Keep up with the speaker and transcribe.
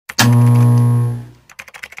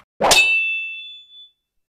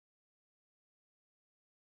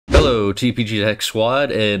Hello TPG Tech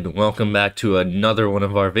Squad, and welcome back to another one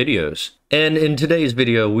of our videos. And in today's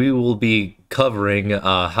video we will be covering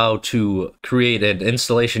how to create an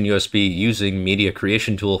installation USB using Media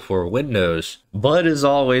Creation Tool for Windows. But as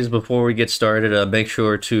always, before we get started, make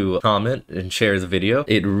sure to comment and share the video.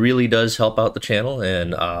 It really does help out the channel,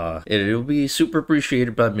 and it'll be super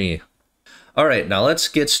appreciated by me. Alright, now let's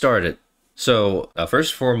get started. So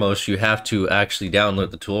first and foremost, you have to actually download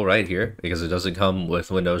the tool right here, because it doesn't come with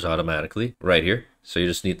Windows automatically right here. So you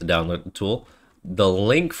just need to download the tool. The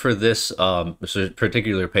link for this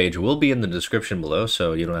particular page will be in the description below,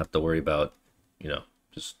 so you don't have to worry about,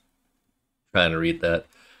 just trying to read that.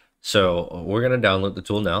 So we're going to download the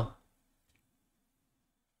tool now.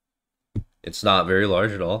 It's not very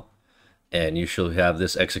large at all, and you should have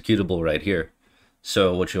this executable right here.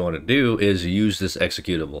 So what you want to do is use this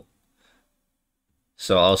executable.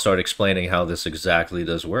 So I'll start explaining how this exactly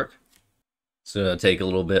does work. It's going to take a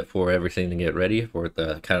little bit for everything to get ready, for it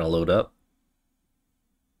to kind of load up.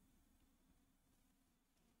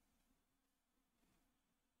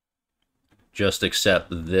 Just accept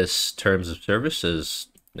this terms of service as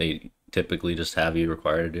they typically just have you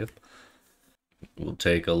required to do. It will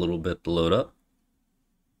take a little bit to load up.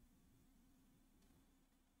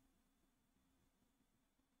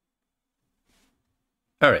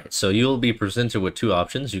 Alright, so you'll be presented with two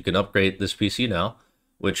options. You can upgrade this PC now,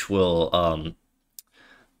 which will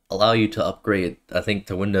allow you to upgrade, I think,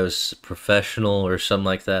 to Windows Professional or something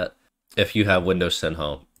like that, if you have Windows 10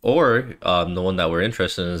 Home. Or the one that we're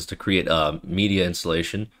interested in is to create a media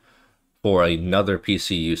installation for another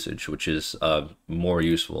PC usage, which is more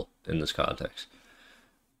useful in this context.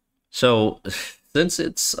 So since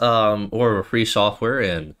it's or free software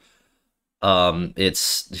and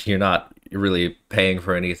you're not really paying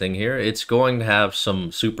for anything here, it's going to have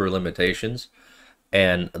some super limitations,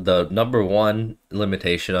 and the number one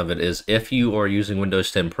limitation of it is if you are using Windows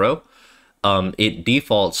 10 Pro, it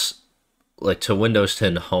defaults like to Windows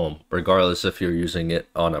 10 Home regardless if you're using it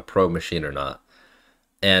on a Pro machine or not.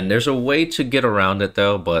 And there's a way to get around it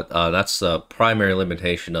though, but that's the primary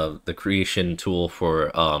limitation of the creation tool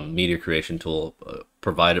for Media Creation Tool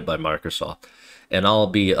provided by Microsoft. And I'll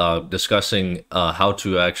be discussing how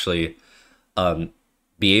to actually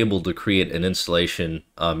be able to create an installation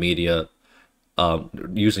media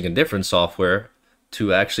using a different software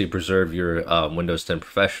to actually preserve your Windows 10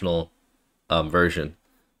 Professional version.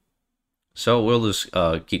 So we'll just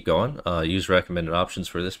keep going. Use recommended options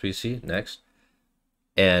for this PC. Next.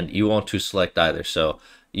 And you want to select either. So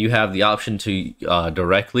you have the option to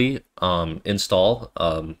directly install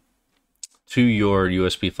to your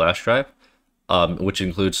USB flash drive, which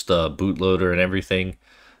includes the bootloader and everything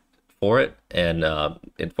for it, and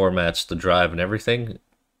it formats the drive and everything,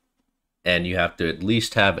 and you have to at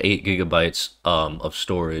least have 8 GB of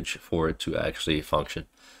storage for it to actually function.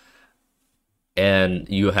 And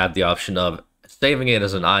you have the option of saving it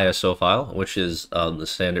as an ISO file, which is the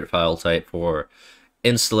standard file type for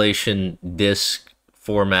installation disk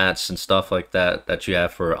formats and stuff like that that you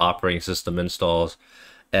have for operating system installs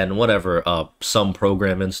and whatever some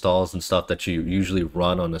program installs and stuff that you usually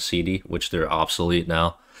run on a CD, which they're obsolete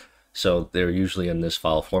now. So they're usually in this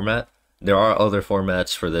file format. There are other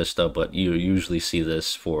formats for this though, but you usually see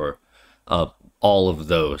this for all of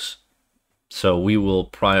those. So we will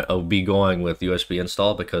be going with USB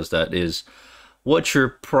install because that is what you're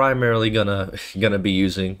primarily gonna be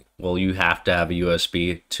using. Well, you have to have a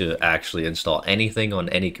USB to actually install anything on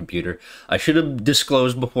any computer. I should have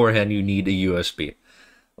disclosed beforehand you need a USB,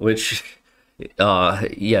 which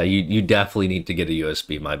yeah, you definitely need to get a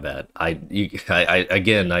USB. My bad.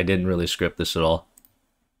 Again, I didn't really script this at all.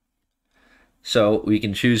 So we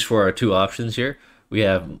can choose for our two options here. We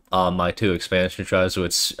have my two expansion drives,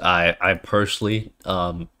 which I personally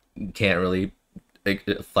can't really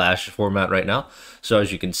flash format right now. So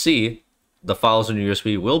as you can see, the files in your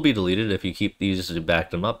USB will be deleted if you keep these to back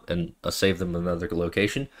them up and save them in another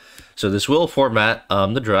location. So this will format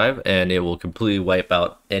the drive, and it will completely wipe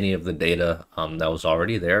out any of the data that was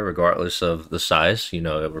already there, regardless of the size.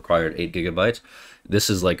 It required 8 GB. This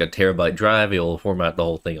is like a terabyte drive. It will format the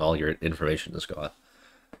whole thing. All your information is gone.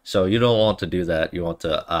 So you don't want to do that. You want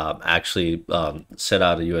to actually set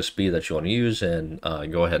out a USB that you want to use and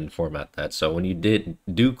go ahead and format that. So when you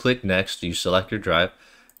do click next, you select your drive.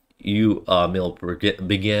 You'll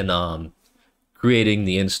begin creating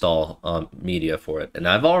the install media for it. And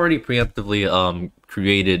I've already preemptively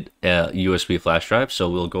created a USB flash drive, so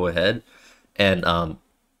we'll go ahead and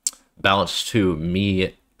bounce to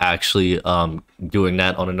me actually doing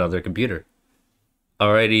that on another computer.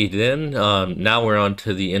 Alrighty then, now we're on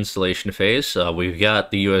to the installation phase. We've got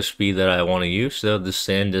the USB that I want to use, so the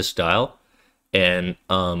SanDisk dial. And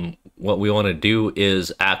what we want to do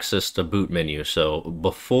is access the boot menu. So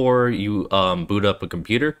before you boot up a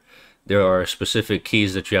computer, there are specific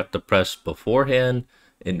keys that you have to press beforehand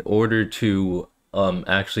in order to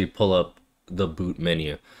actually pull up the boot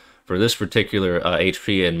menu. For this particular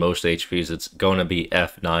HP and most HPs, it's going to be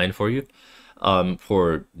F9 for you.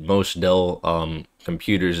 For most Dell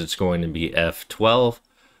computers, it's going to be F12.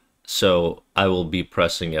 So I will be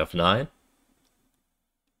pressing F9.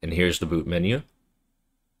 And here's the boot menu.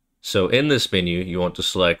 So in this menu, you want to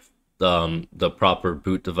select the proper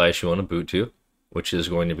boot device you want to boot to, which is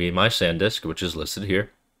going to be my SanDisk, which is listed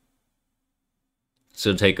here. It's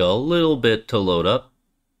going to take a little bit to load up.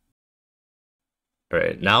 All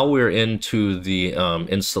right, now we're into the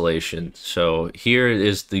installation. So here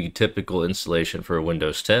is the typical installation for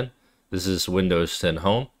Windows 10. This is Windows 10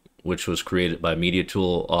 Home, which was created by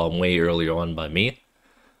MediaTool way earlier on by me.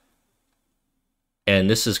 And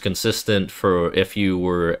this is consistent for if you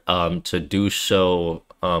were to do so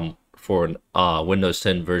for an Windows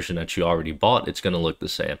 10 version that you already bought, it's going to look the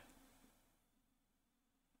same.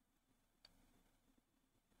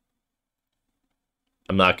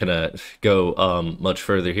 I'm not going to go much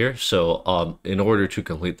further here. So in order to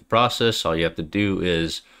complete the process, all you have to do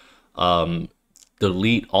is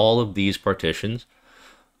delete all of these partitions.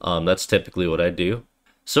 That's typically what I do.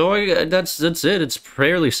 So that's it. It's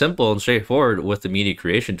fairly simple and straightforward with the media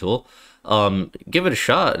creation tool. Give it a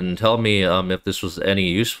shot and tell me if this was any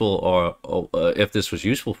useful or if this was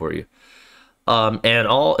useful for you. And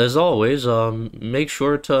as always, make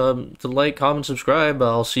sure to like, comment, subscribe.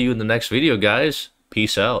 I'll see you in the next video, guys.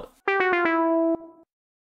 Peace out.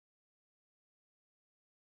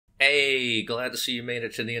 Hey, glad to see you made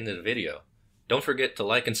it to the end of the video. Don't forget to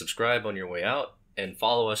like and subscribe on your way out, and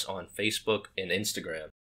follow us on Facebook and Instagram.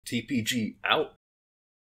 TPG out.